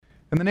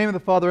In the name of the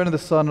Father, and of the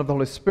Son, and of the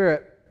Holy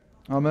Spirit.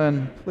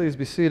 Amen. Please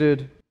be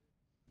seated.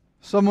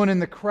 Someone in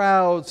the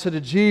crowd said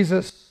to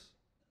Jesus,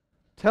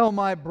 "Tell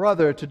my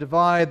brother to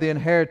divide the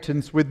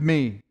inheritance with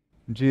me."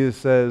 And Jesus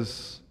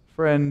says,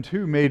 "Friend,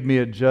 who made me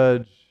a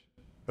judge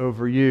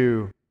over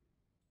you,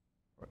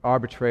 or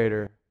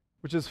arbitrator?"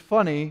 Which is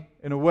funny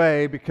in a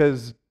way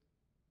because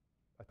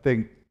I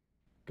think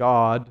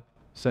God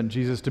sent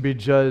Jesus to be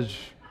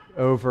judge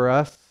over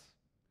us.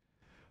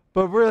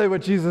 But really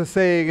what Jesus is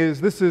saying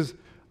is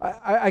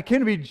I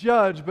can be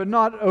judged, but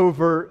not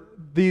over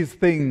these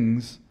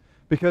things,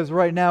 because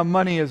right now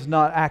money is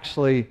not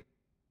actually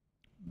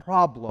a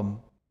problem.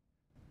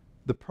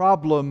 The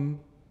problem,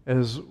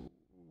 as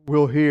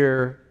we'll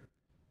hear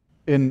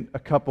in a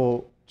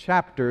couple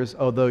chapters,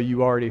 although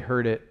you already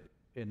heard it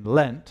in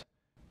Lent,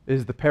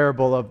 is the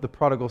parable of the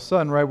prodigal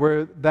son, right?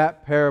 Where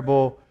that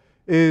parable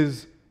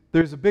is,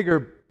 there's a bigger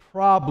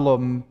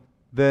problem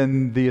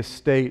than the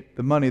estate,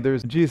 the money.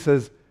 Jesus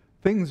says,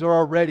 things are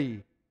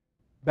already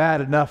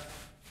bad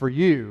enough for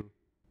you.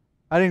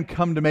 I didn't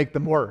come to make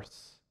them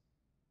worse.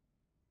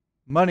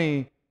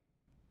 Money,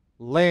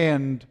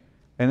 land,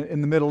 and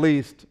in the Middle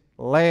East,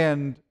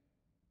 land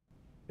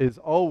has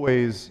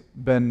always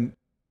been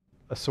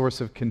a source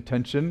of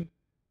contention.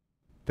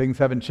 Things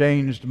haven't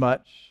changed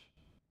much.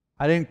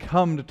 I didn't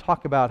come to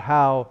talk about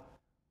how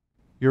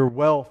your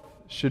wealth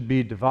should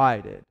be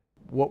divided,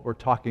 what we're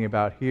talking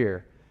about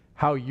here,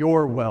 how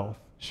your wealth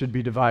should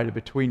be divided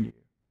between you.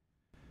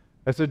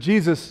 And so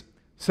Jesus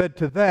said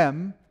to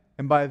them,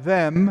 and by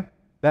them,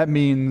 that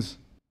means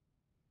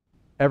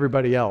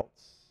everybody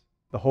else,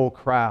 the whole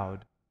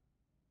crowd.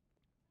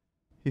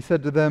 He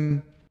said to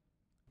them,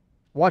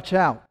 "Watch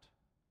out.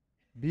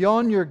 Be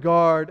on your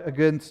guard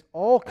against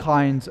all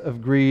kinds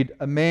of greed.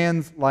 A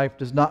man's life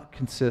does not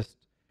consist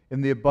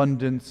in the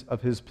abundance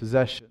of his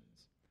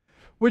possessions."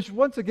 Which,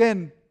 once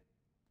again,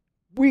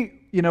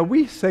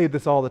 we say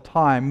this all the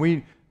time.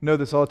 We know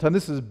this all the time.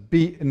 This is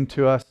beaten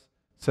to us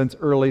since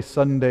early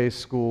Sunday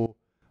school.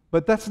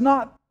 But that's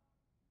not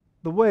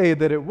the way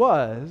that it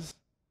was.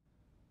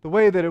 The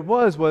way that it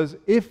was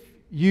if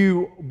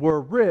you were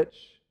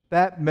rich,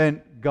 that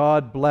meant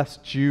God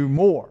blessed you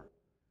more.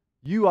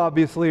 You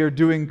obviously are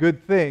doing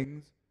good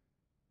things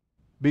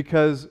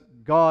because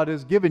God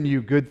has given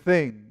you good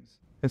things.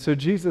 And so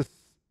Jesus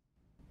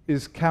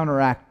is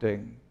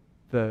counteracting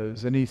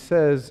those. And he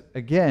says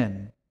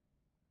again,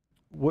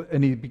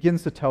 and he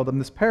begins to tell them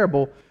this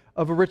parable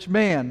of a rich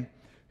man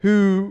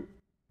who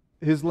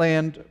his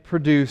land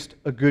produced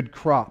a good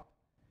crop.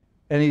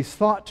 And he's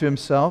thought to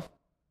himself,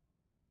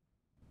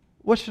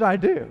 what should I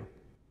do?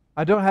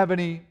 I don't have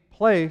any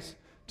place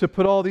to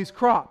put all these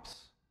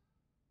crops.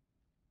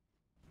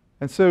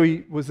 And so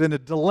he was in a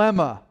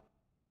dilemma.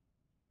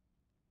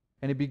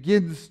 And he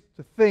begins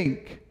to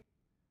think.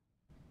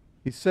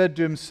 He said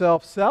to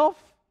himself,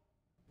 "Self,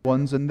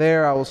 ones, and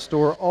there I will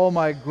store all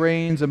my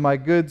grains and my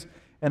goods,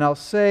 and I'll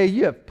say,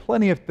 you have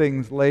plenty of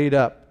things laid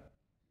up.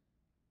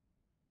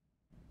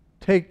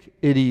 Take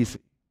it easy.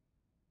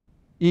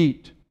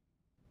 Eat,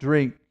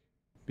 drink,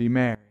 be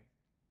merry."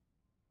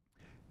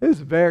 It is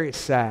very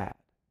sad.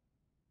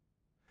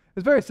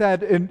 It's very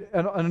sad in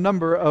a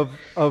number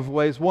of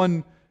ways.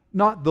 One,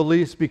 not the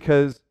least,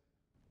 because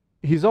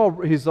he's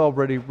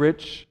already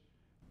rich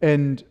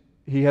and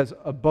he has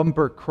a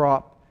bumper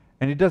crop,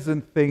 and he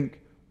doesn't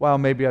think, well,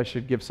 maybe I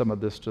should give some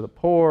of this to the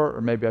poor,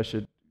 or maybe I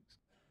should.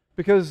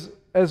 Because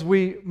as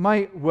we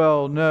might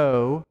well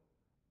know,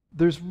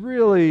 there's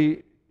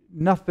really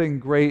nothing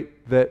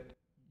great that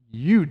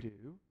you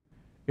do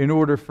in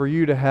order for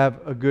you to have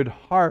a good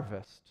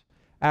harvest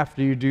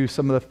after you do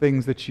some of the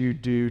things that you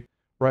do,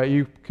 right?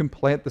 You can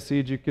plant the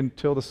seeds, you can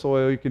till the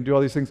soil, you can do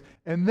all these things.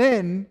 And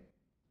then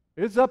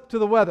it's up to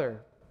the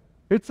weather.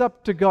 It's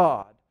up to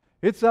God.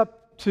 It's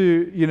up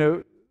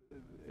to,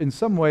 in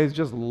some ways,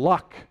 just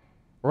luck,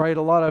 right?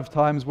 A lot of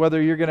times,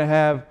 whether you're going to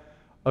have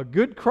a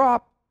good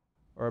crop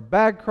or a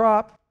bad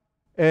crop.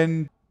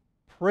 And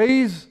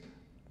praise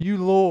you,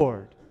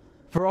 Lord,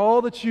 for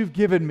all that you've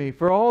given me,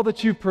 for all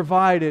that you've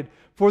provided,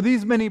 for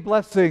these many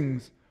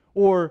blessings.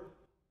 Or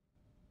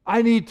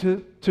I need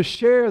to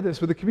share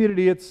this with the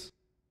community. It's,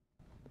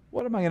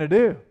 what am I going to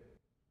do?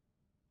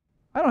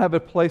 I don't have a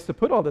place to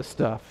put all this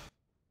stuff.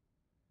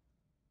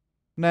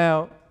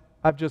 Now,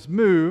 I've just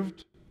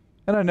moved,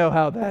 and I know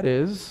how that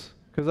is,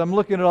 because I'm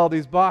looking at all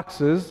these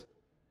boxes,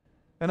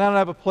 and I don't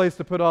have a place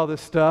to put all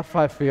this stuff,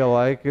 I feel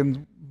like.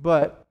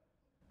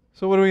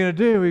 So what are we going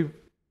to do? We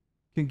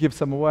can give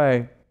some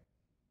away.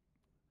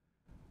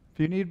 If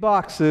you need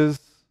boxes.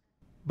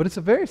 But it's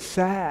a very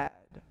sad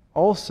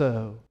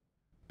also,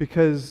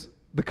 because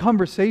the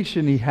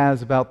conversation he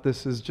has about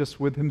this is just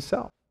with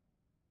himself.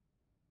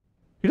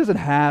 He doesn't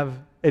have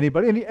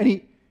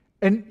anybody,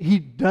 and he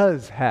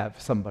does have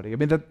somebody. I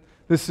mean,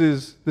 this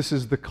is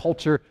the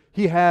culture.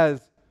 He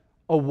has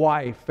a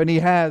wife, and he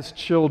has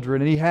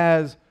children, and he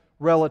has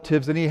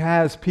relatives, and he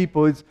has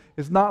people. It's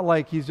not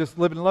like he's just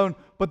living alone,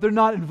 but they're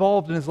not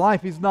involved in his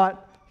life. He's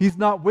not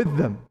with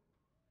them.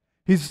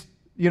 This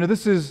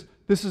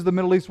is the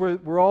Middle East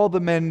where all the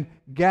men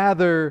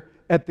gather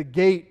at the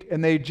gate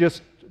and they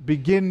just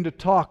begin to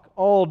talk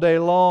all day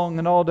long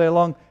and all day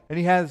long, and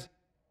he has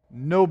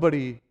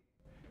nobody.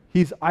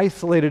 He's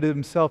isolated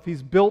himself.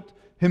 He's built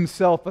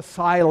himself a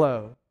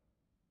silo,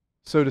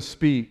 so to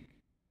speak.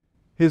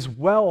 His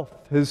wealth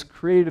has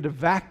created a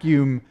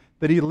vacuum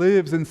that he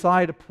lives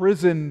inside a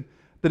prison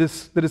that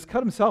has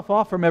cut himself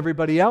off from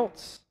everybody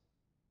else.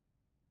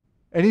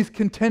 And he's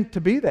content to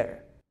be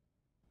there.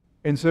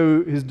 And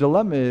so his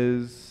dilemma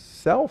is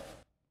self.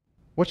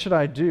 What should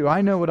I do?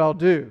 I know what I'll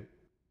do.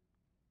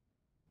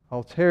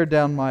 I'll tear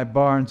down my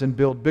barns and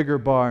build bigger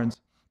barns.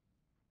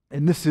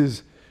 And this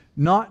is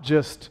not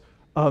just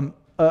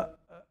a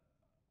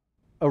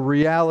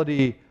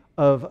reality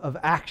of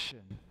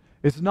action.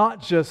 It's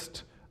not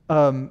just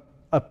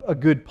a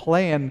good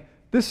plan.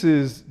 This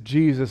is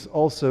Jesus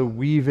also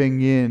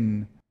weaving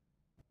in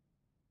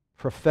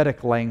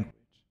prophetic language.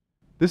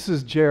 This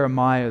is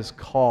Jeremiah's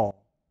call.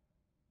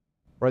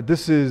 Right?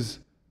 This is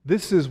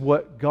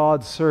what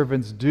God's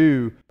servants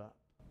do.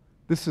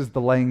 This is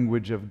the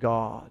language of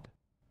God,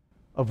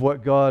 of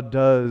what God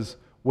does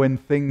when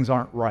things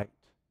aren't right.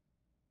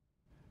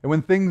 And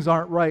when things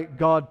aren't right,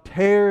 God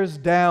tears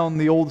down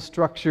the old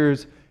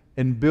structures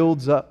and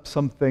builds up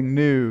something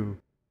new.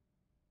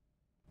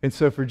 And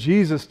so for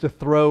Jesus to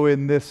throw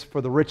in this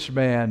for the rich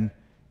man,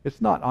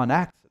 it's not on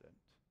accident.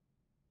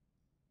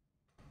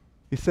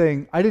 He's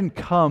saying, I didn't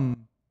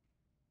come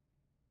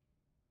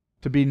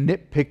to be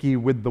nitpicky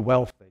with the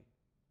wealthy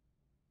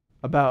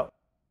about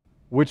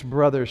which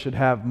brother should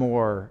have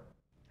more.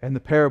 And the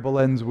parable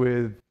ends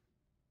with,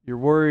 you're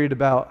worried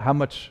about how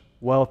much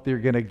wealth you're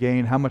going to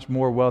gain, how much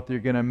more wealth you're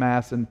going to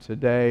amass in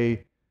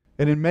today.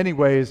 And in many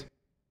ways,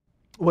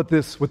 what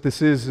this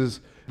is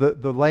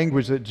the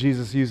language that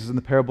Jesus uses in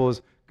the parable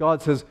is,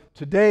 God says,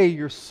 today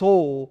your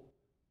soul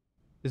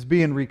is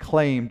being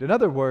reclaimed. In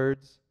other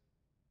words,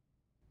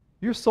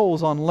 your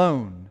soul's on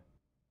loan.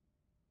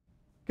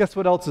 Guess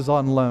what else is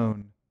on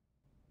loan?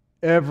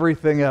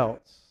 Everything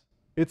else.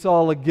 It's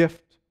all a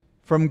gift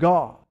from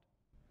God.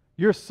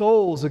 Your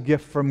soul's a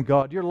gift from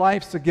God. Your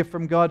life's a gift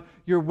from God.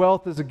 Your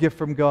wealth is a gift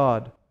from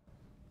God.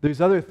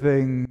 These other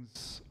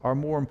things are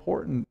more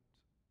important,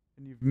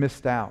 and you've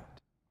missed out.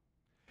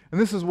 And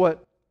this is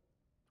what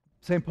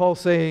St. Paul's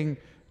saying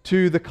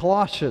to the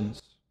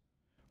Colossians,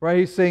 right?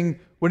 He's saying,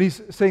 when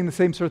he's saying the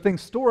same sort of thing,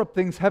 store up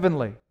things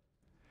heavenly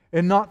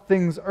and not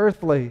things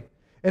earthly.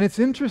 And it's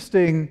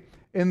interesting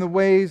in the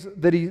ways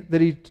that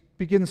he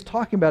begins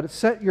talking about it.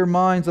 Set your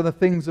minds on the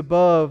things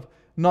above,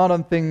 not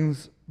on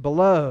things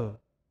below.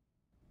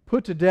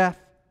 Put to death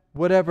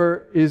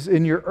whatever is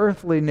in your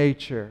earthly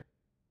nature.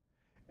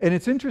 And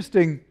it's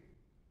interesting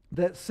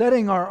that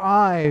setting our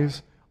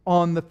eyes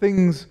on the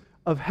things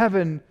of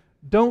heaven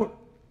don't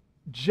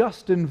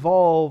just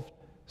involve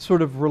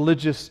sort of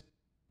religious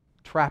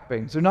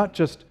trappings. They're not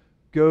just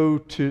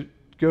go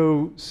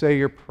say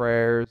your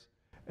prayers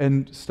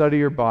and study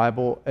your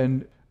Bible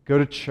and go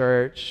to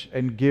church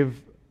and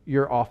give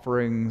your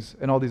offerings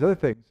and all these other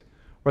things.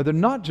 Right? They're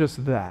not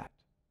just that.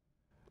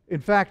 In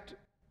fact,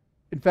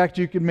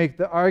 you can make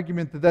the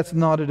argument that that's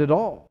not it at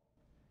all.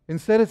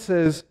 Instead, it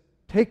says,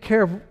 take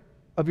care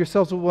of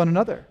yourselves with one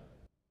another.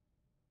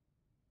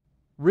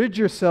 Rid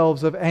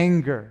yourselves of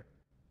anger,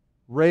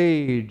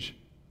 rage,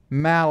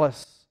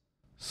 malice,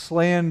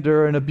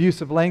 slander, and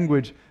abusive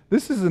language.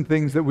 This isn't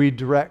things that we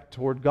direct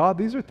toward God.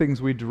 These are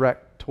things we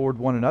direct toward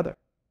one another.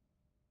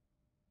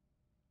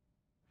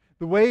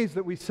 The ways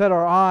that we set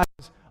our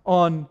eyes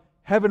on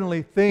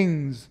heavenly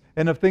things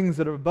and of things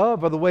that are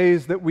above are the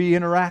ways that we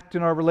interact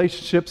in our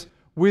relationships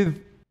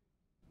with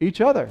each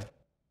other,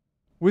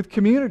 with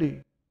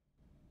community,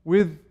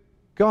 with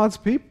God's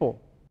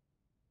people.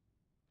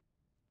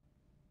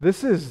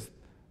 This is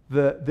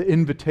the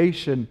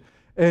invitation.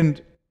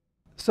 And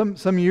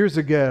some years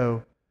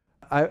ago,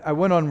 I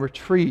went on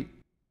retreat,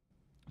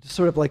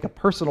 sort of like a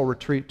personal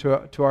retreat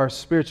to our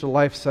Spiritual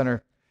Life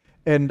Center.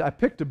 And I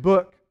picked a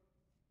book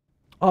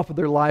off of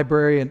their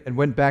library and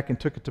went back and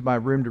took it to my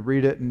room to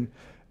read it.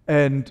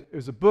 And it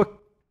was a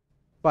book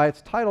by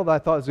its title that I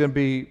thought was going to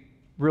be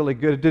really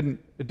good.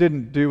 It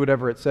didn't do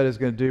whatever it said it was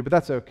going to do, but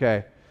that's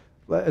okay,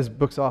 as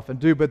books often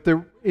do. But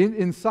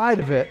inside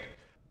of it,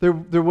 there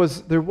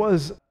was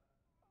a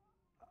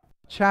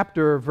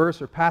chapter or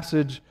verse or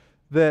passage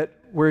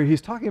where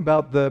he's talking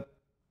about the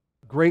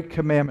great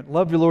commandment.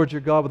 Love your Lord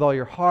your God with all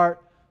your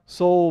heart,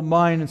 soul,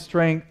 mind, and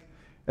strength.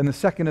 And the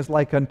second is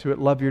like unto it,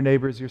 love your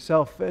neighbor as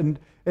yourself. And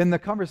in the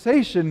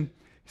conversation,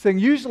 he's saying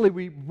usually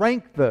we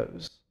rank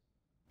those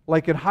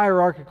like in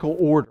hierarchical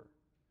order.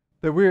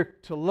 That we're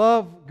to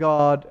love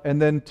God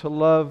and then to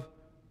love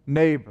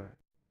neighbor.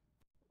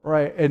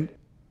 Right?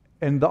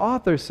 And the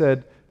author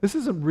said, this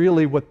isn't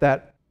really what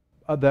that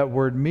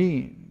word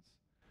means.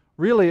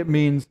 Really it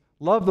means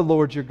love the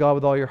Lord your God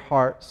with all your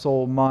heart,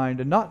 soul, mind,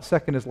 and not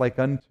second is like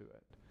unto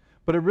it.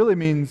 But it really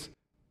means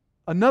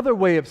another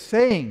way of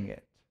saying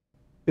it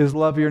is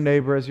love your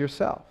neighbor as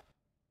yourself.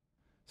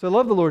 So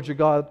love the Lord your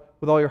God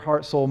with all your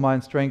heart, soul,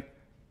 mind, strength.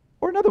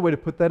 Or another way to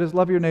put that is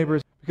love your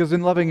neighbors, because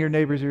in loving your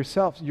neighbors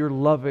yourself, you're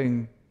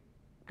loving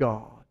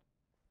God.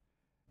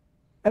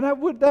 And it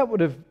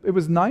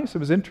was nice, it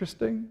was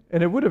interesting,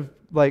 and it would have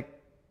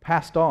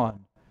passed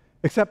on.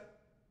 Except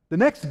the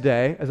next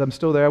day, as I'm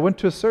still there, I went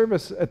to a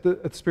service at the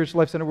Spiritual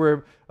Life Center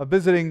where a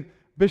visiting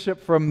bishop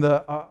from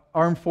the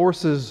armed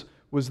forces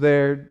was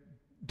there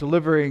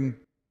delivering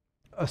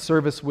a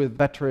service with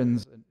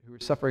veterans who were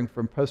suffering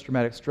from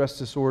post-traumatic stress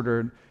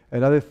disorder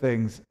and other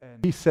things.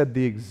 And he said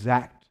the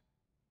exact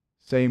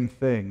same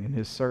thing in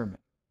his sermon.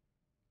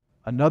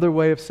 Another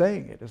way of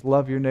saying it is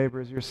love your neighbor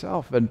as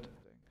yourself. And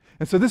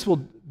so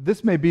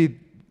this may be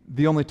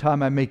the only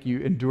time I make you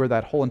endure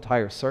that whole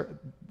entire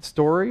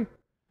story,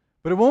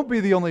 but it won't be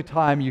the only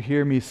time you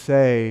hear me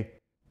say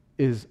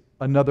is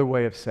another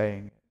way of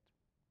saying it.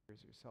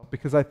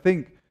 Because I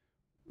think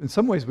in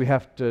some ways we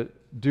have to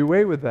do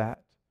away with that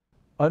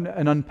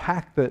and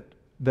unpack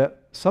that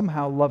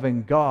somehow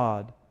loving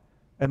God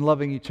and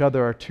loving each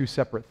other are two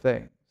separate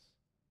things.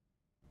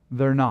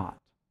 They're not.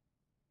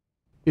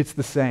 It's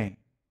the same.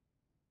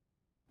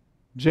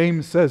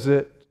 James says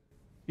it,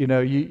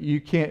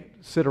 you can't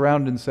sit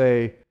around and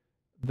say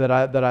that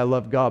I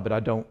love God, but I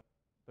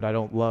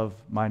don't love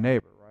my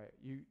neighbor, right?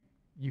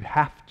 You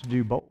have to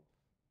do both.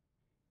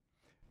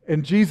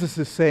 And Jesus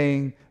is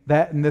saying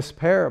that in this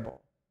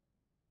parable.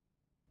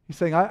 He's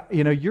saying,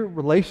 your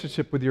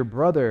relationship with your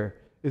brother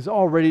is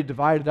already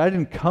divided. I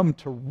didn't come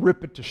to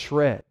rip it to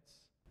shreds.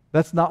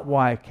 That's not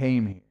why I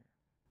came here.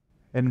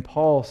 And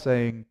Paul's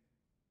saying,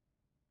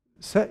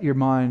 set your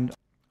mind,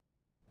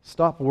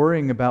 stop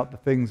worrying about the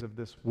things of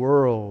this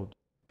world.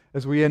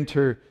 As we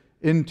enter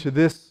into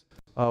this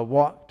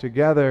walk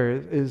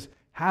together, is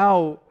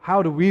how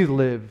do we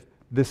live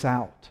this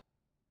out?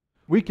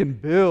 We can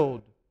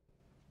build,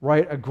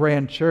 right, a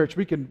grand church.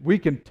 We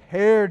can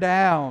tear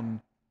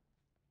down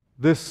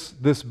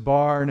this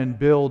barn and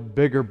build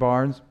bigger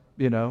barns,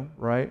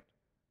 right?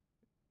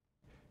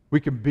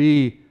 We could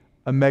be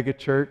a mega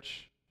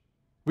church.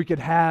 We could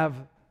have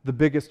the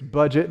biggest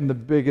budget and the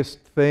biggest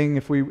thing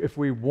if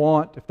we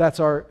want, if that's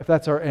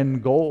our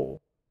end goal.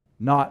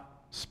 Not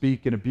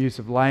speak in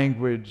abusive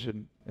language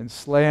and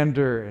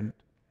slander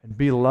and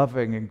be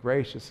loving and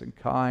gracious and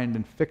kind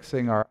and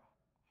fixing our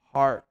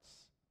hearts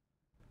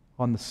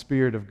on the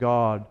Spirit of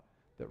God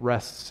that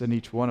rests in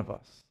each one of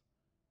us.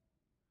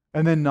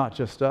 And then not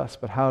just us,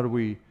 but how do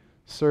we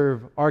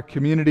serve our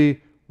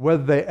community,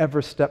 whether they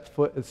ever step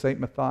foot at St.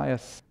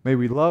 Matthias? May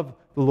we love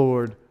the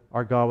Lord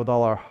our God with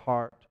all our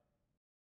heart,